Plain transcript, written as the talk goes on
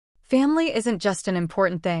Family isn't just an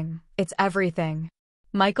important thing, it's everything.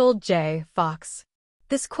 Michael J. Fox.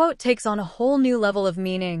 This quote takes on a whole new level of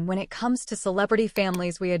meaning when it comes to celebrity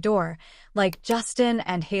families we adore, like Justin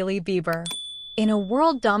and Hailey Bieber. In a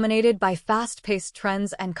world dominated by fast-paced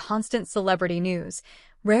trends and constant celebrity news,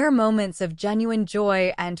 rare moments of genuine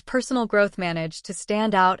joy and personal growth manage to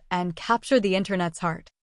stand out and capture the internet's heart.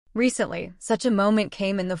 Recently, such a moment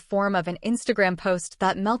came in the form of an Instagram post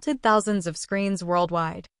that melted thousands of screens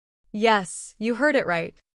worldwide. Yes, you heard it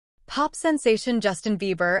right. Pop sensation Justin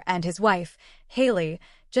Bieber and his wife, Hailey,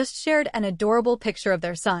 just shared an adorable picture of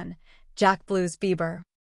their son, Blues Bieber.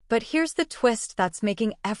 But here's the twist that's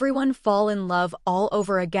making everyone fall in love all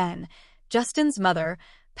over again. Justin's mother,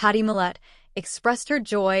 Pattie Mallette, expressed her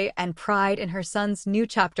joy and pride in her son's new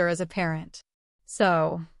chapter as a parent.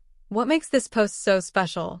 So, what makes this post so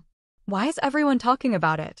special? Why is everyone talking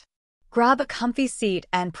about it? Grab a comfy seat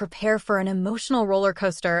and prepare for an emotional roller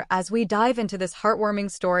coaster as we dive into this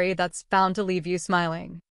heartwarming story that's bound to leave you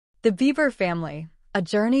smiling. The Bieber family, a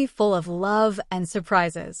journey full of love and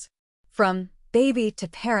surprises. From baby to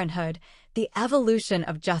parenthood, the evolution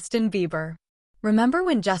of Justin Bieber. Remember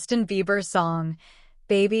when Justin Bieber's song,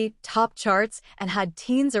 Baby, topped charts and had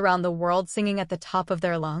teens around the world singing at the top of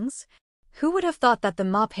their lungs? Who would have thought that the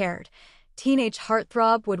mop-haired, teenage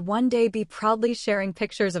heartthrob would one day be proudly sharing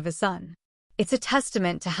pictures of his son? It's a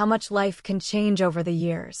testament to how much life can change over the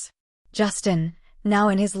years. Justin, now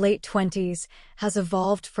in his late 20s, has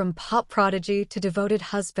evolved from pop prodigy to devoted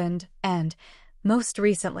husband and, most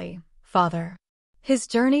recently, father. His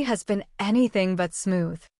journey has been anything but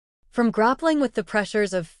smooth. From grappling with the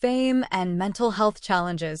pressures of fame and mental health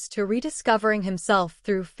challenges to rediscovering himself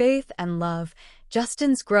through faith and love,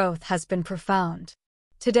 Justin's growth has been profound.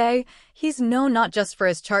 Today, he's known not just for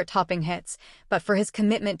his chart-topping hits, but for his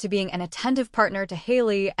commitment to being an attentive partner to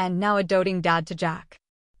Hailey and now a doting dad to Jack.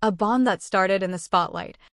 A bond that started in the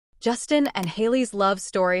spotlight. Justin and Hailey's love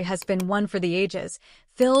story has been one for the ages,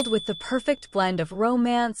 filled with the perfect blend of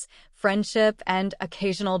romance, friendship, and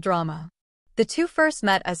occasional drama. The two first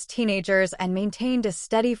met as teenagers and maintained a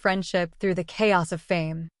steady friendship through the chaos of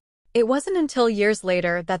fame. It wasn't until years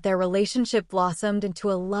later that their relationship blossomed into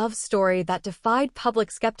a love story that defied public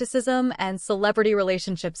skepticism and celebrity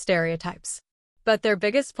relationship stereotypes. But their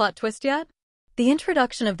biggest plot twist yet? The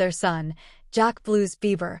introduction of their son, Blues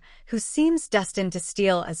Bieber, who seems destined to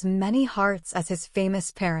steal as many hearts as his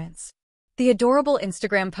famous parents. The adorable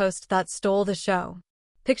Instagram post that stole the show.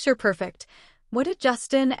 Picture perfect. What did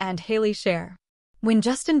Justin and Hailey share? When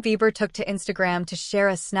Justin Bieber took to Instagram to share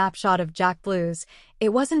a snapshot of Blues, it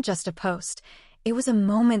wasn't just a post. It was a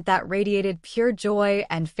moment that radiated pure joy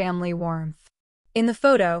and family warmth. In the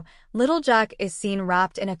photo, little Jack is seen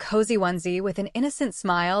wrapped in a cozy onesie with an innocent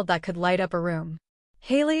smile that could light up a room.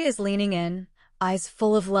 Hailey is leaning in, eyes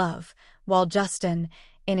full of love, while Justin,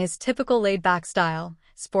 in his typical laid-back style,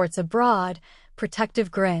 sports a broad,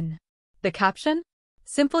 protective grin. The caption?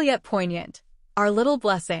 Simple yet poignant. Our little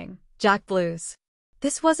blessing, Blues.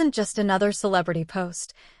 This wasn't just another celebrity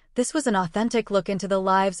post. This was an authentic look into the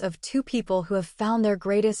lives of two people who have found their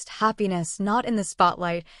greatest happiness not in the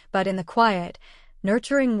spotlight, but in the quiet,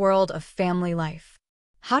 nurturing world of family life.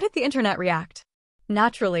 How did the internet react?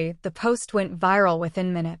 Naturally, the post went viral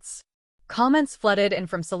within minutes. Comments flooded in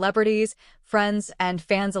from celebrities, friends, and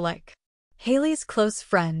fans alike. Hailey's close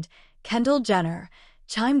friend, Kendall Jenner,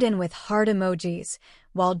 chimed in with heart emojis,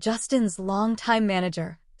 while Justin's longtime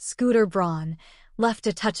manager, Scooter Braun, left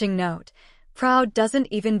a touching note. Proud doesn't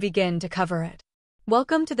even begin to cover it.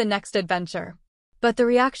 Welcome to the next adventure. But the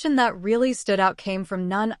reaction that really stood out came from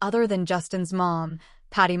none other than Justin's mom,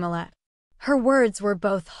 Pattie Mallette. Her words were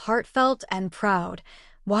both heartfelt and proud.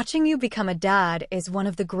 Watching you become a dad is one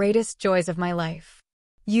of the greatest joys of my life.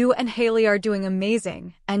 You and Hailey are doing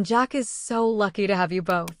amazing, and Jack is so lucky to have you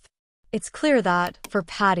both. It's clear that, for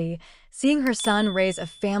Pattie, seeing her son raise a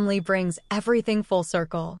family brings everything full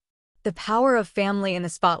circle. The power of family in the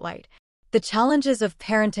spotlight. The challenges of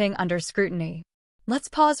parenting under scrutiny. Let's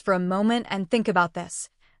pause for a moment and think about this.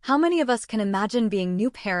 How many of us can imagine being new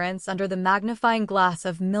parents under the magnifying glass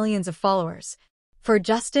of millions of followers? For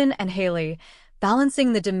Justin and Hailey,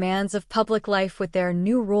 balancing the demands of public life with their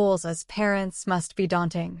new roles as parents must be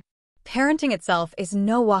daunting. Parenting itself is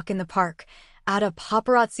no walk in the park. Add a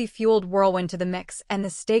paparazzi-fueled whirlwind to the mix, and the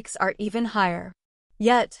stakes are even higher.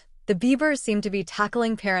 Yet, the Biebers seem to be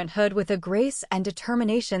tackling parenthood with a grace and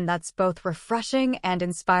determination that's both refreshing and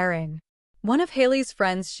inspiring. One of Hailey's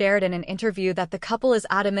friends shared in an interview that the couple is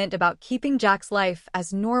adamant about keeping Jack's life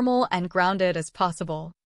as normal and grounded as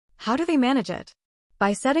possible. How do they manage it?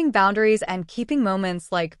 By setting boundaries and keeping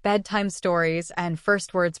moments like bedtime stories and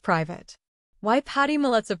first words private. Why Pattie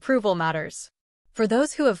Mallette's approval matters. For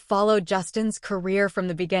those who have followed Justin's career from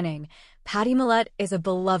the beginning, Pattie Mallette is a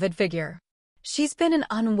beloved figure. She's been an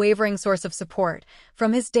unwavering source of support,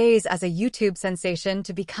 from his days as a YouTube sensation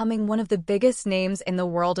to becoming one of the biggest names in the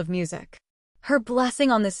world of music. Her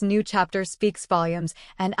blessing on this new chapter speaks volumes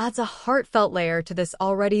and adds a heartfelt layer to this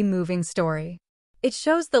already moving story. It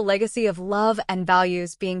shows the legacy of love and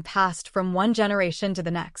values being passed from one generation to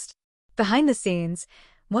the next. Behind the scenes,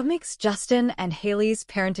 what makes Justin and Hailey's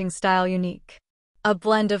parenting style unique? A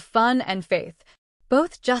blend of fun and faith.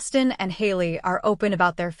 Both Justin and Hailey are open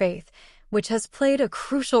about their faith, which has played a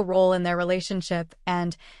crucial role in their relationship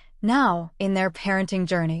and, now, in their parenting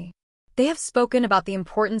journey. They have spoken about the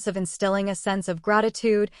importance of instilling a sense of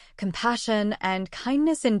gratitude, compassion, and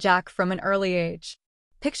kindness in Jack from an early age.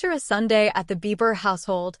 Picture a Sunday at the Bieber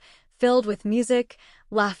household, filled with music,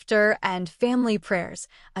 laughter, and family prayers,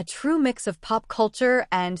 a true mix of pop culture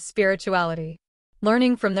and spirituality.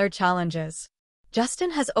 Learning from their challenges.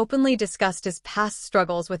 Justin has openly discussed his past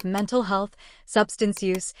struggles with mental health, substance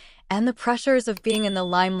use, and the pressures of being in the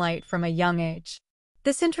limelight from a young age.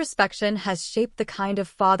 This introspection has shaped the kind of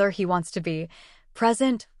father he wants to be,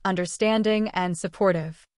 present, understanding, and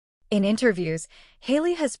supportive. In interviews,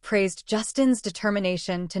 Hailey has praised Justin's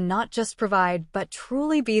determination to not just provide but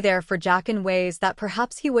truly be there for Jack in ways that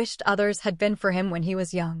perhaps he wished others had been for him when he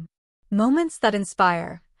was young. Moments that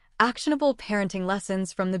inspire. Actionable parenting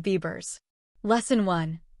lessons from the Biebers. Lesson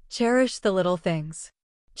 1. Cherish the little things.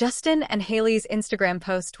 Justin and Hailey's Instagram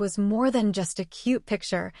post was more than just a cute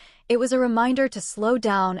picture. It was a reminder to slow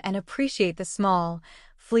down and appreciate the small,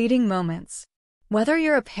 fleeting moments. Whether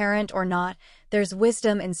you're a parent or not, there's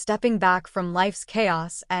wisdom in stepping back from life's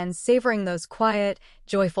chaos and savoring those quiet,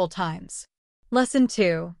 joyful times. Lesson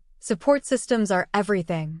 2. Support systems are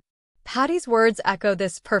everything. Pattie's words echo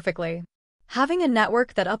this perfectly. Having a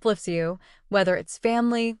network that uplifts you, whether it's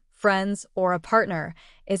family, friends, or a partner,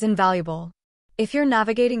 is invaluable. If you're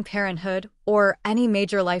navigating parenthood or any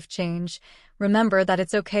major life change, remember that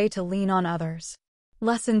it's okay to lean on others.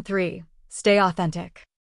 Lesson 3. Stay authentic.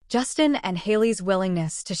 Justin and Hailey's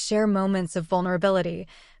willingness to share moments of vulnerability,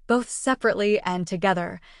 both separately and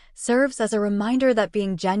together, serves as a reminder that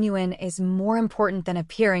being genuine is more important than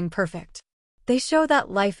appearing perfect. They show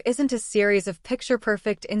that life isn't a series of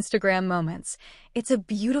picture-perfect Instagram moments. It's a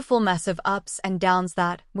beautiful mess of ups and downs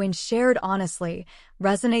that, when shared honestly,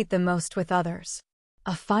 resonate the most with others.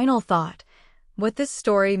 A final thought: what this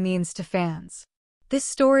story means to fans. This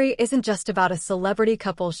story isn't just about a celebrity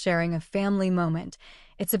couple sharing a family moment.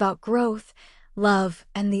 It's about growth, love,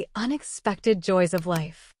 and the unexpected joys of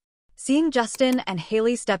life. Seeing Justin and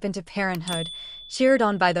Hailey step into parenthood, cheered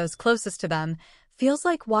on by those closest to them, feels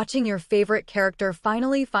like watching your favorite character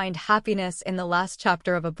finally find happiness in the last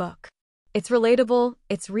chapter of a book. It's relatable,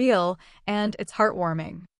 it's real, and it's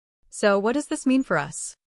heartwarming. So what does this mean for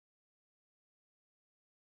us?